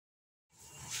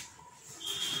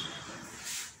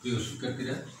প্রিয়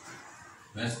শিক্ষার্থীরা,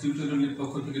 ম্যাথ টিউটোরিয়ালের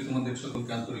পক্ষ থেকে তোমাদের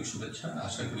সকলকে আন্তরিক শুভেচ্ছা।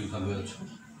 আশা করি ভালো আছো।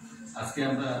 আজকে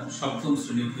আমরা সপ্তম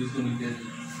শ্রেণীর বীজগণিতের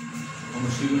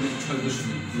অনুশীলনী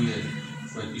 6.2 এর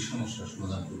কয়েকটি সমস্যা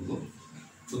সমাধান করব।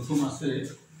 প্রথম আছে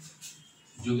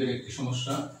যোগের একটি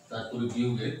সমস্যা, তারপরে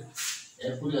বিয়োগের,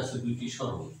 এরপরে আছে দুইটি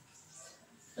সরল।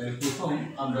 তাই প্রথম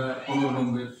আমরা 15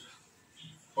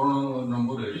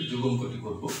 নম্বরের যোগ অঙ্কটি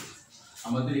করব।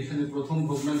 আমাদের এখানে প্রথম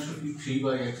ভগ্নাংশটি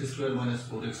 3/x² -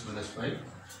 4x - 5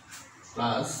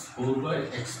 প্লাস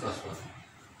 4/x + 1।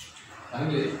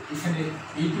 তাহলে এখানে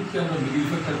এইটুকুকে আমরা মিডিল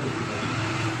ফ্যাক্টর করতে পারি।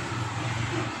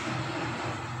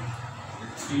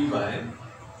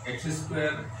 3/x² -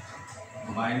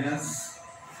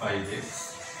 5x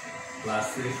 +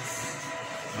 x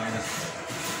 - 5,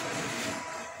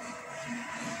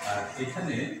 আর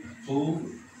এখানে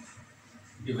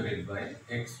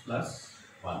 4/x +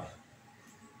 1।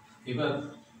 এবার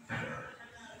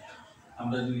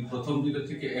আমরা যদি প্রথম দুটো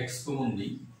থেকে x কমন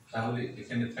নিই তাহলে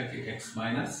এখানে থাকে x -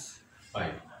 5,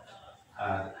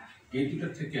 আর এই দুটো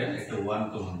থেকে একটা 1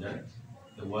 কমন যায়,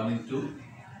 তো 1 ×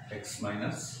 x -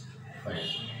 5,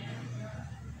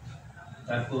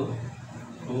 তারপর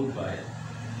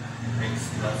 4/x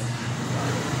 + 1।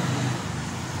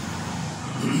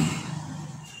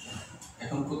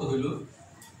 এখন কত হইল?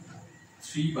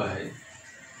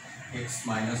 3/x -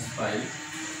 5 ×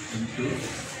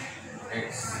 x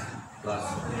 + 1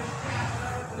 plus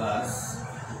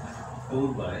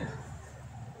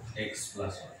 4/x +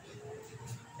 1।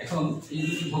 এখন এই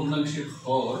দুটি ভগ্নাংশের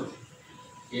হর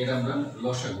এর আমরা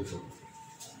লসাগু করব।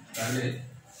 তাহলে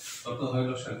কত হয়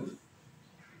লসাগু?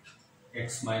 x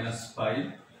 - 5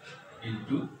 ×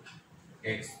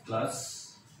 x +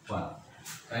 1।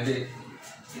 তাহলে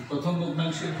প্রথম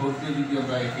ভগ্নাংশের হরকে যদি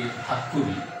আমরা একে ভাগ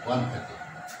করি 1 থাকে,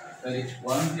 তাহলে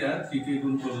 1 দিয়া 3 কে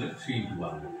গুণ করলে 3 ×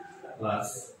 1 প্লাস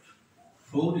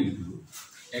 4 ×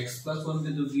 x + 1 কে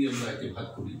যদি আমরা একে ভাগ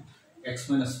করি x -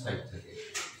 5 থাকে,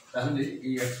 তাহলে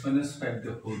এই x - 5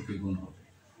 দিয়ে 4 কে গুণ হবে,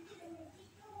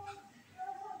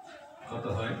 কত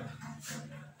হয়?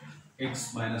 x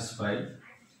 - 5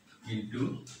 ×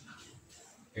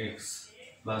 x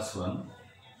 + 1,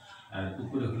 আর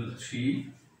উপরে হলো 3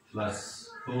 +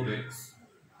 4x,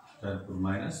 তারপর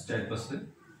মাইনাস 4 +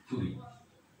 2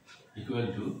 ইকুয়াল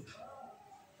টু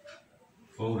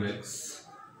 4x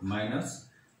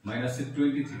মাইনাসের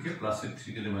 20 থেকে প্লাসের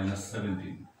 3 গেলে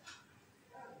 -17,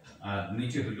 আর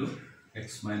নিচে হলো x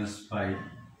 - 5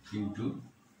 ×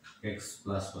 x +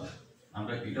 1।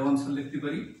 আমরা এটা আনসার লিখতে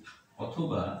পারি,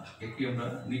 অথবা একে আমরা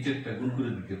নিচেরটা গুণ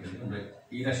করে দিতে পারি। আমরা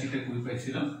এই রাশিটা কই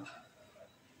পাইছিলাম?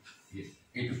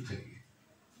 এইটুক থেকে।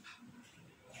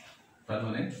 তার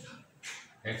মানে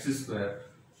x² -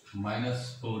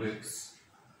 4x -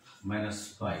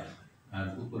 5, আর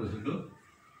উপরে হলো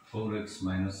 4x -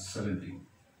 17।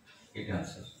 এটা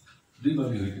আনসার।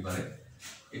 দুইভাবে হইতে পারে,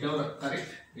 এটাও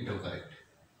কারেক্ট, এটাও কারেক্ট।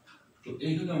 তো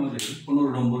এই হলো আমাদের 15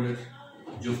 নম্বরের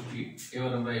যোগটি।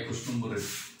 এবার আমরা 21 নম্বরের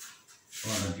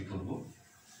সমাধানটি করব।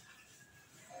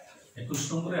 21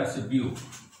 নম্বরে আছে বিয়োগ।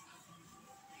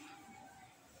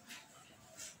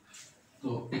 তো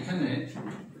এখানে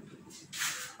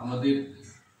আমাদের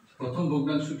প্রথম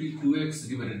ভগ্নাংশটি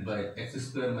 2x/x²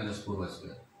 - 4y²,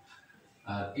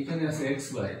 আর এখানে আছে xy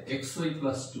 +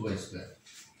 2y²।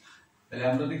 তাহলে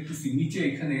আমরা দেখতেছি নিচে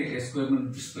এখানে a²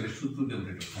 - b² সূত্র দিয়ে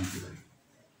আমরা এটা আনতে পারি।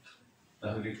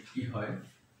 তাহলে কি হয়?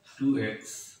 2x,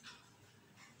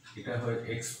 এটা হয়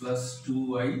x +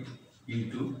 2y ×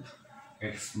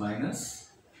 x -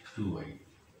 2y,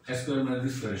 a² - b²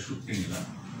 সূত্র নিলাম।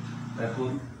 তারপর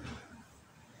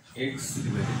x /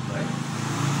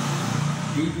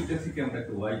 এই দুইটা থেকে আমরা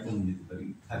একটা y কমন নিতে পারি,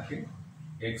 থাকে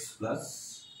x +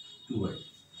 2y।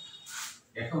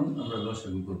 এখন আমরা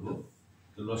লসাগু করব।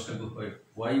 তো লসাগু হয়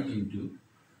y ×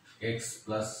 x +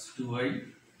 2y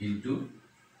 ×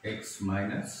 x -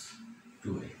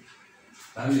 2y।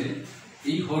 তাহলে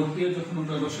এই হর দিয়ে যখন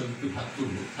আমরা লসাগুকে ভাগ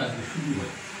করব থাকবে শুধু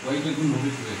y কে গুণ হবে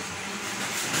 2x,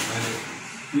 তাহলে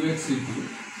 2x ×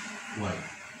 y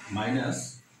মাইনাস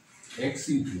x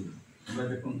 × আমরা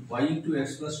যখন y × x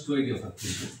 + 2y দিয়ে ভাগ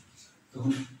করব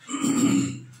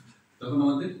তখন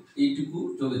আমাদের এইটুকু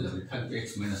চলে যাবে, থাকবে x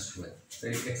 - 2y।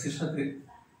 তাই x এর সাথে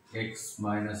x -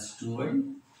 2y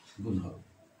গুণ হবে।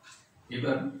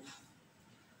 এবার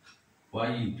y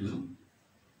 ×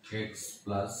 x +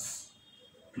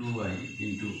 2y ×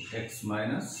 x -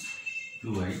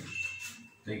 2y,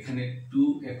 এখানে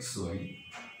 2xy - x²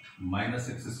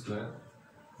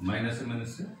 মাইনাসে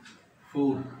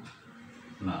 4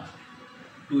 না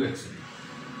 2xy,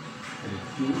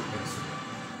 2xy।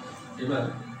 এবার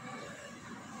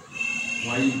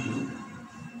y ×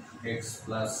 x +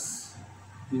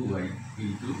 2y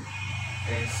into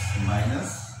x minus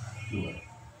 2y।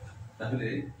 তাহলে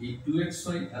এই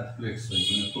 2xy আর 2xy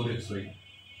মানে 4xy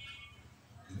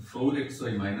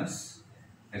 4xy minus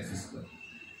x square.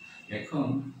 এখন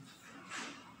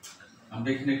আমরা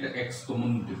এখানে একটা x কমন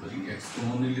নিতে পারি, x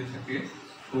কমন নিলে থাকে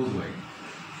 4y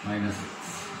মাইনাস x,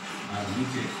 আর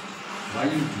নিচে y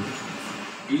ইন্টু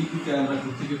এই দুটো আমরা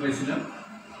কোথা থেকে পাইছিলাম,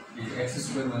 এই x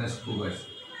স্কয়ার মাইনাস 4y,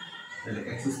 তাহলে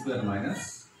x square minus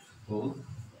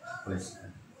 4y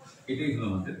square. এটাই হলো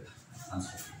আমাদের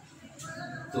আনসার।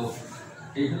 তো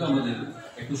এই হলো আমাদের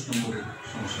 21 নম্বরের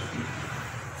সমস্যাটি।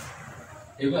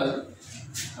 এবার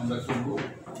আমরা করব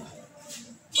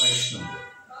 22 নম্বর।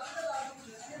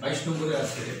 22 নম্বরে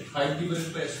আছে 5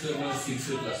 divided by square minus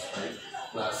 6a plus 5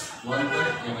 plus 1 by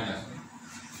a minus 1।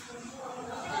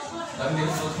 তাহলে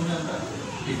প্রথমে আমরা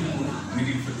এখানে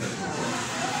মিডিল ফ্যাক্টর করব,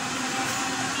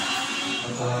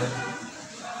 অর্থাৎ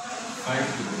 5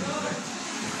 ডিভাইডেড বাই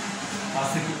 5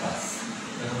 থেকে 5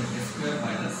 তাহলে square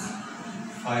minus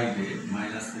 5a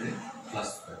minus a plus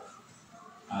 5,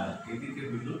 আর এদিকে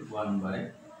হইল 1 বাই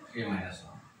a মাইনাস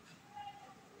 1।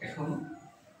 এখন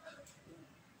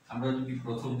আমরা যদি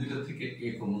প্রথম দুইটা থেকে a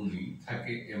কমন নিই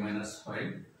থাকে a মাইনাস 5,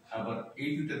 আবার এই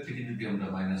দুইটা থেকে যদি আমরা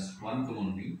মাইনাস 1 কমন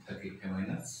নিই থাকে a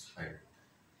মাইনাস 5,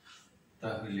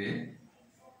 তাহলে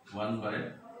 1 বাই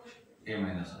a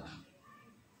মাইনাস 1।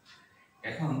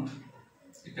 এখন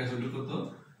এটা হলো কত,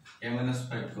 a মাইনাস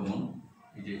 5 কমন,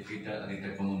 এই যে এটা আর এটা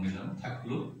কমন নিলাম,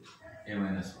 থাকলো a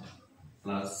minus 1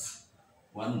 plus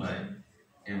 1 by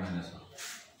a minus 1।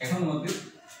 এখন আমাদের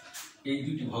এই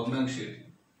দুটি ভগ্নাংশের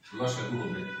লসাগু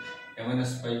হবে a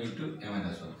minus 5 into a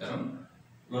minus 1, কারণ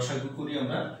লসাগু করি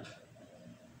আমরা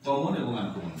কমন এবং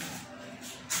আনকমন।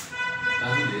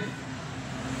 তাহলে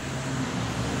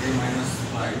a minus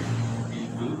 5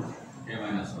 into a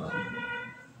minus 1,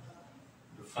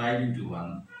 5 into 1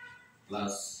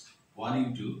 plus 1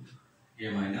 into a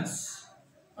minus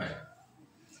 5।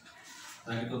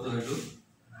 তাহলে কত হইল,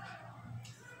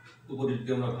 উপরে যদি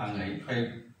আমরা ভাঙাই 5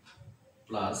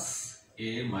 প্লাস a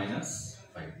মাইনাস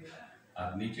 5, আর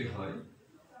নিচে হয়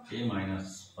a minus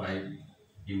 5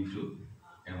 into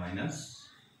a minus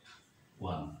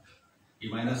 1। এই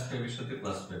মাইনাস 5 এর সাথে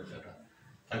প্লাস 5 কাটা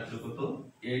থাকলো কত,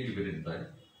 a ডিভাইডেড বাই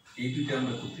এই দুইটা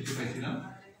আমরা কোথেকে পাইছিলাম,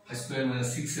 square minus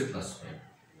 6a plus 5,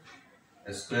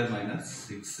 square minus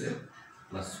 6a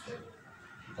plus 5।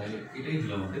 তাহলে এটাই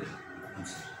হলো আমাদের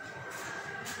আনসার।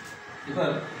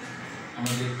 এবার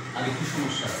আমাদের আরেকটি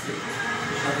সমস্যা আছে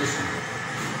 27 নম্বর।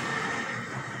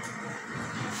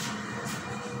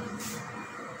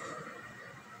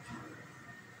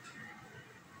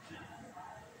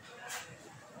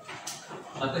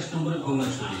 27 নম্বরের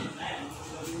ভগ্নাংশটি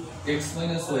x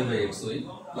minus y by xy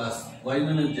plus y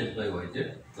minus z by yz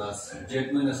plus z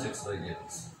minus x by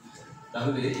zx।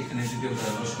 তাহলে এখানে যদি আমরা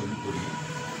লসাগু করি,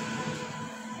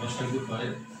 লসাগু হয়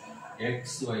x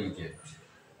y z,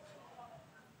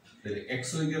 তাহলে x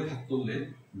y দিয়ে ভাগ করলে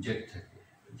z থাকে,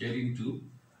 z into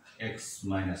x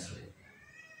minus y,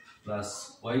 plus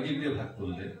y z দিয়ে ভাগ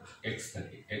করলে x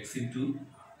থাকে, x into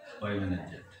y minus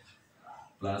z,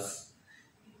 plus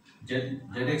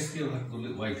zx দিয়ে ভাগ করলে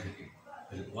y থাকে,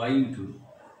 তাহলে y into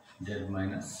z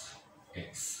minus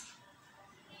x।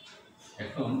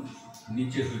 এখন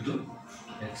নিচে হইল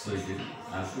x y z,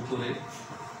 আর উপরে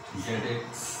zx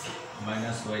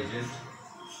minus yz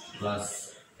plus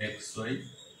xy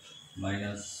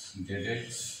minus zx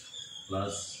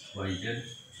plus yz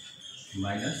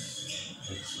minus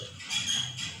xy।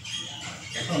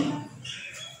 এখন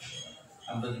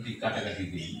আমরা যদি কাটাকাটি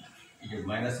দিই, এই যে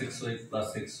minus xy plus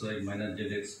xy minus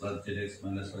zx plus zx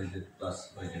minus yz plus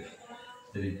yz,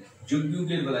 তাহলে যোগ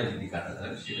বিয়োগের বেলায় যদি কাটা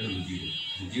যায় সেটা হলো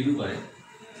 0 বাই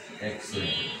xy।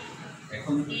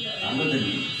 এখন আমরা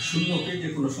জানি শূন্যকে যে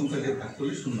কোনো সংখ্যা দিয়ে ভাগ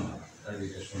করলে শূন্য হয়, তাই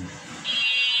এটা শূন্য।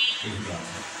 এইগুলো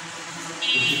আছে।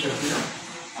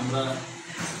 আমরা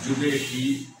যোগের একটি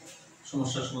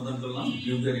সমস্যার সমাধান করলাম,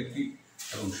 বিয়োগের একটি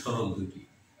এবং সরল দুটি।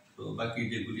 তো বাকি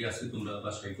যেগুলি আছে তোমরা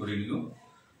বাসায় করে নিও,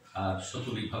 আর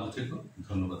সকলেই ভালো থেকো।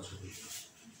 ধন্যবাদ সকলকে।